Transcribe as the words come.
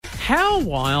How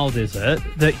wild is it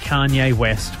that Kanye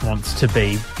West wants to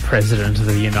be president of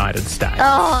the United States?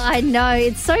 Oh, I know.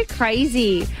 It's so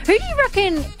crazy. Who do you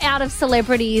reckon out of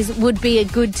celebrities would be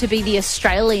good to be the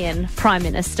Australian Prime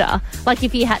Minister? Like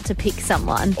if you had to pick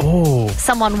someone. Oh.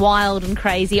 Someone wild and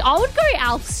crazy. I would go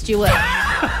Alf Stewart.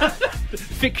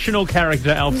 Fictional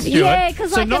character Alf Stewart. Yeah,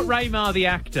 because so not Raymar the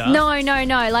actor. No,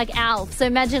 like Alf. So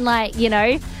imagine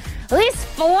this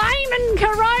flaming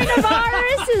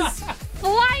coronavirus is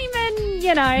flaming,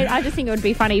 I just think it would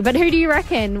be funny. But who do you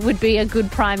reckon would be a good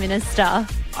Prime Minister?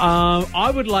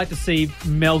 I would like to see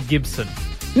Mel Gibson.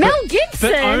 Mel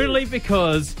Gibson? But only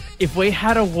because if we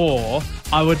had a war,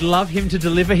 I would love him to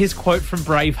deliver his quote from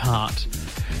Braveheart.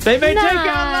 They may take our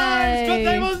lives, but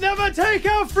they will never take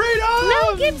our freedom!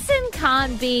 Mel Gibson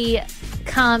can't be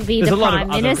There's the a lot Prime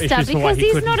of other Minister issues for why because he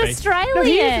he's couldn't not be. Australian. No,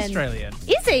 he is Australian.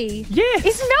 Is he? Yes.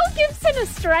 Is Mel Gibson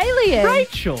Australian?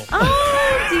 Rachel.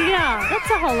 Oh, dear.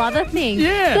 That's a whole other thing.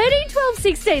 Yeah. 13, 12,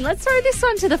 16. Let's throw this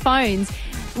one to the phones.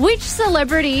 Which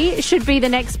celebrity should be the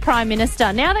next Prime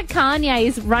Minister? Now that Kanye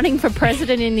is running for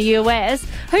president in the US,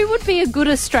 who would be a good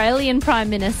Australian Prime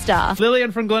Minister?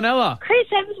 Lillian from Glenella. Chris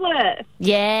Hemsworth.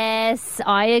 Yes,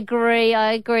 I agree.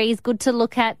 He's good to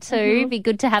look at too. Mm-hmm. Be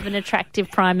good to have an attractive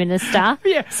Prime Minister.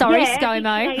 Yeah. Sorry, Yeah,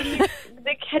 ScoMo.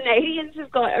 The Canadians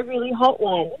have got a really hot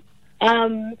one.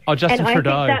 Justin and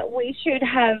Trudeau. I think that we should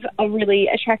have a really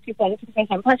attractive one for the first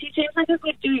time. Plus, he seems like a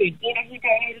good dude. He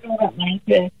donated all that money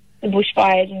to the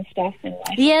bushfires and stuff. And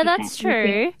Yeah, that's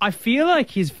true. I feel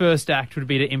like his first act would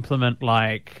be to implement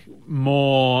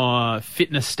more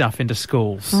fitness stuff into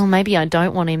schools. Oh, maybe I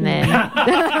don't want him then. Yeah,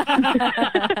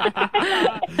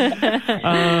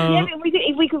 but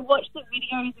if we could watch the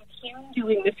videos of him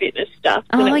doing the fitness stuff.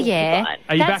 then it Oh, would be yeah. fun.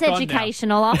 Are you That's back on now?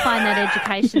 educational. I'll find that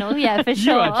educational. Yeah, for You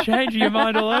sure. are changing your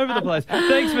mind all over the place.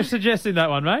 Thanks for suggesting that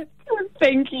one, mate.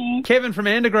 Thank you. Kevin from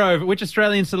Andergrove. Which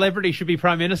Australian celebrity should be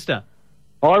Prime Minister?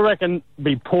 I reckon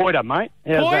be Poiter, mate.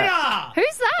 How's that?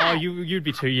 Who's that? Oh, you'd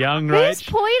be too young, Who's Rach.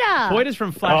 Poiter? Poiter's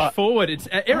from Flash Forward. It's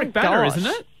Eric Banner, gosh.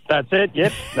 isn't it? That's it,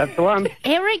 yep, that's the one.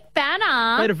 Eric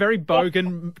Banner. Played a very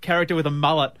bogan character with a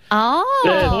mullet. Oh.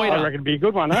 Yeah, Poiter. I reckon it'd be a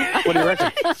good one, huh? What do you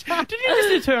reckon? Did you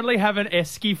just eternally have an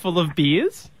esky full of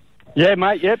beers? Yeah,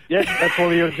 mate, yep. That's all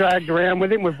he was dragged around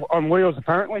with him on wheels,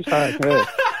 apparently. So, yeah.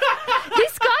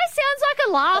 This guy sounds like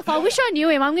a laugh. I wish I knew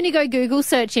him. I'm going to go Google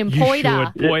search him. You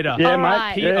Poiter. should. Poiter. Yeah, All mate.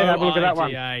 right. Yeah, have a look at that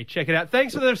one. P-O-I-D-A. Check it out.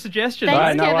 Thanks for the suggestion.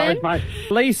 Thanks, No Kevin. worries,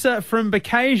 mate. Lisa from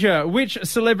Bacasia. Which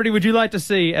celebrity would you like to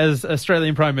see as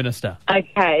Australian Prime Minister?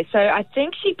 Okay, so I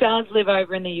think she does live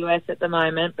over in the US at the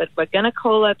moment, but we're going to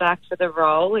call her back for the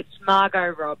role. It's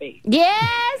Margot Robbie.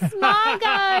 Yes,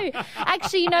 Margot.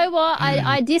 Actually, you know what?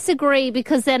 I disagree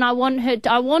because then I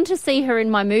want to see her in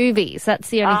my movies. That's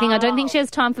the only thing. I don't think she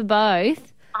has time for both.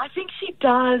 I think she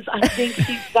does. I think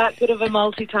she's that good of a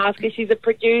multitasker. She's a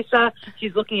producer.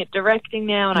 She's looking at directing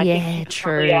now, and I Yeah, think she could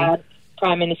true. probably add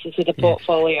Prime Minister to the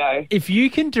portfolio. If you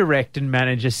can direct and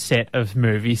manage a set of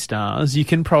movie stars, you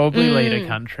can probably lead a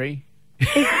country.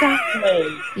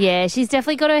 Exactly. Yeah, she's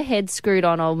definitely got her head screwed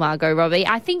on, old Margot Robbie.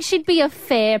 I think she'd be a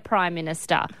fair Prime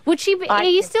Minister. Would she be? Are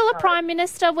you think still a so. Prime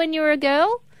Minister when you were a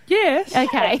girl? Yes.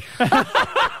 Okay.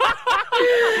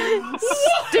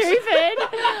 Stupid.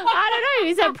 I don't know.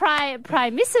 Is it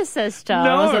Prime Mrs. Sister?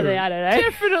 No, or something? I don't know.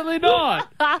 definitely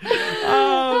not.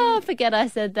 Oh, forget I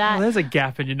said that. Well, there's a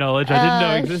gap in your knowledge I didn't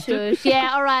know existed. Shush.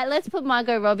 Yeah, all right. Let's put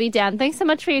Margot Robbie down. Thanks so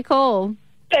much for your call.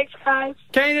 Thanks, guys.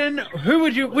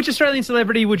 Kanan, which Australian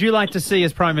celebrity would you like to see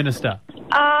as Prime Minister?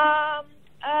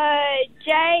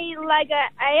 Jay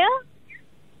Lager-Aya.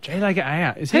 Jay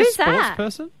Lager-Aya. Is he Who's a sports that?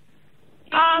 person?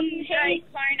 He's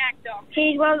clone actor.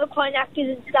 He's one of the clone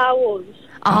actors in Star Wars.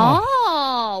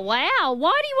 Oh, wow.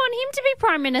 Why do you want him to be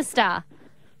Prime Minister?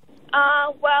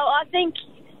 Well,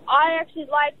 I actually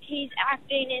liked his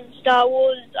acting in Star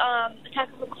Wars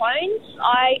Attack of the Clones.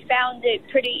 I found it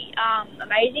pretty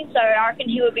amazing, so I reckon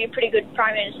he would be a pretty good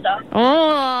Prime Minister.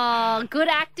 Oh, good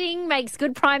acting makes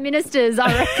good Prime Ministers,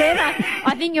 I reckon.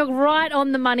 I think you're right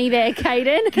on the money there,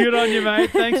 Caden. Good on you,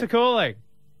 mate. Thanks for calling.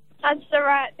 That's all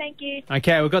right. Thank you.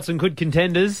 Okay, we've got some good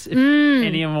contenders. If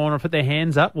any of them want to put their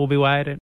hands up, we'll be waiting.